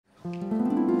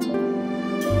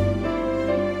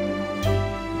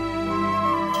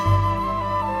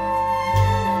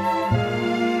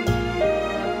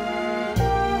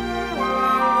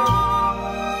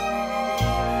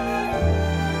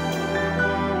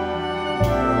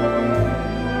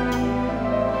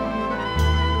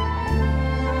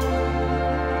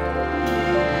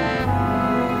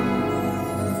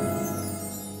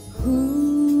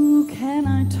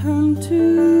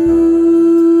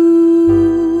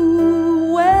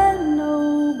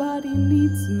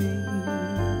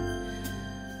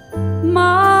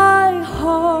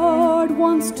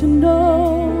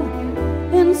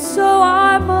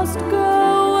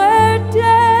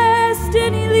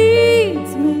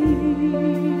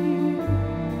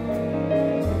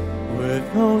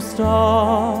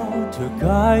star to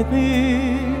guide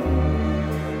me,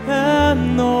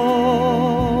 and no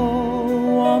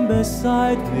one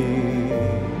beside me.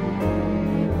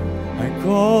 I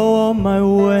go on my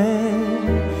way,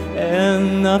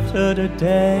 and after the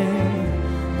day,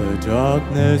 the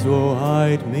darkness will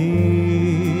hide me.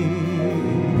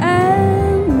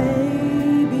 And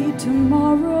maybe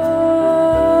tomorrow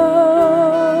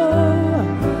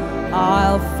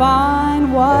I'll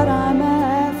find what I'm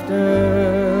after.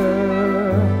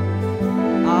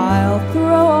 I'll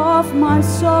throw off my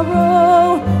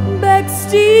sorrow, beg,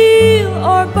 steal,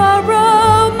 or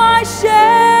borrow my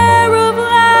share of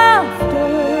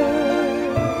laughter.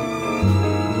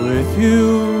 With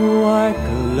you I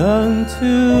could learn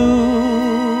to.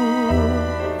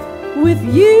 With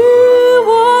you,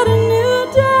 what a new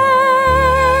day.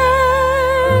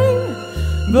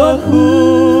 But who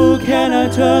can I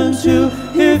turn to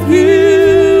if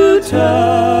you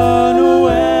turn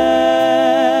away?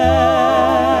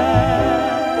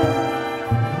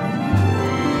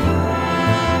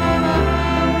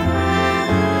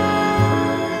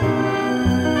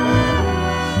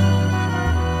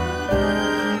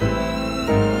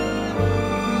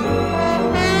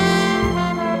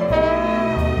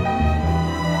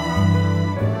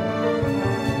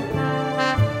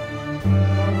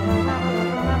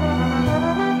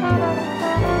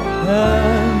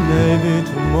 And maybe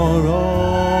tomorrow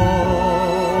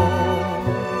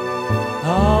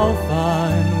I'll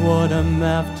find what I'm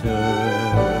after.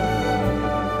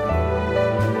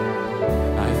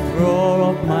 I throw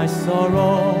up my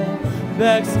sorrow,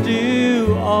 beg, steal,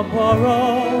 or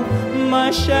borrow my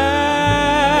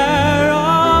share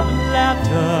of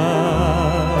laughter.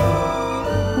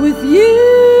 With you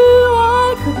I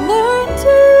could learn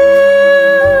to.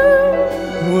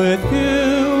 With you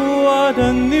what a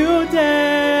new day.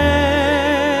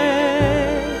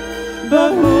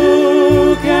 But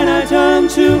who can I turn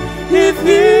to if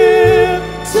you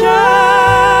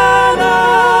turn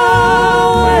away?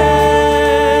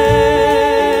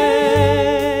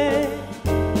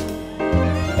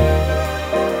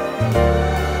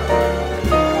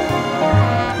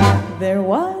 There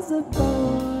was a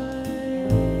boy,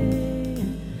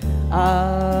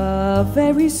 a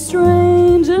very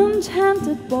strange,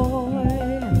 enchanted boy.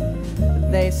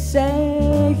 They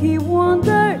say he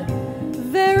wandered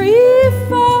very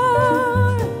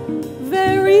far,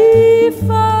 very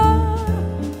far,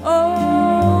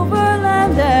 over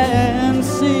land and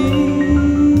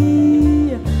sea.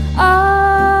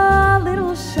 A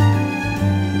little shy,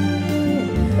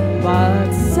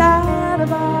 but sad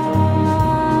of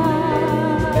eye,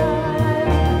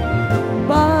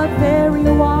 but very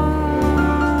wise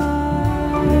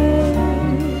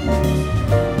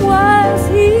was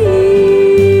he.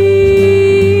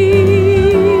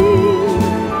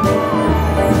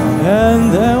 And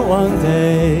then one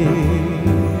day,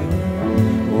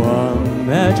 one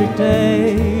magic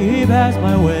day, he passed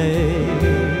my way.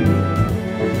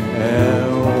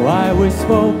 And while we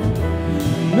spoke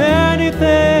many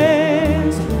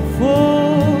things,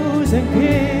 fools and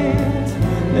kings,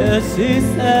 as he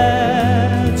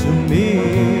said to me,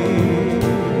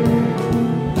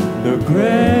 the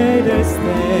greatest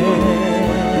thing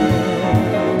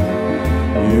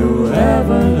you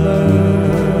ever learned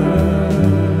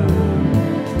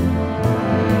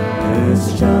is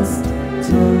just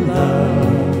to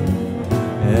love,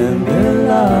 and then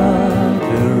love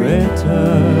in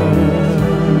return.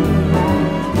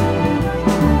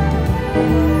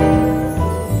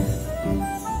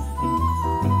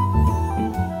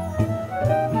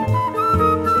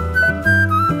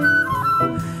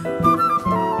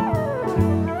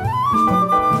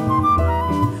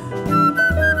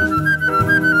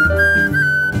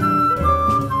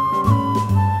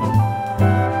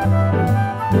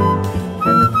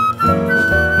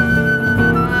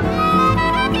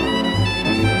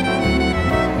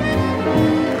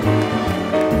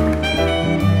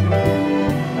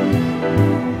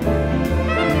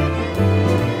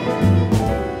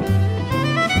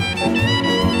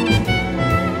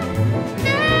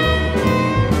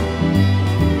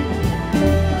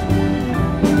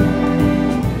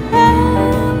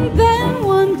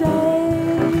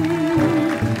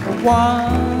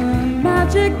 One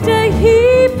magic day he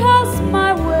passed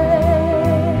my way,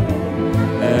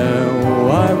 and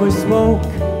while we spoke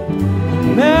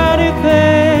many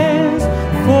things,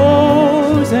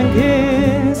 fools and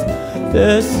kings,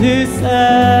 this he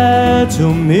said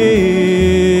to me,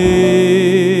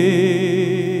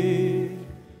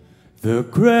 the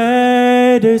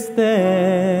greatest thing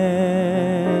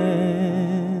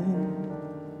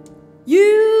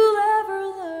you'll ever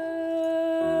learn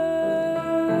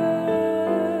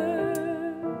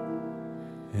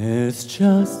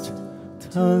just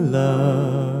to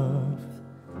love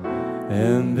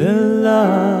and be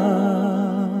loved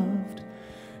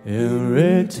in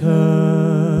return.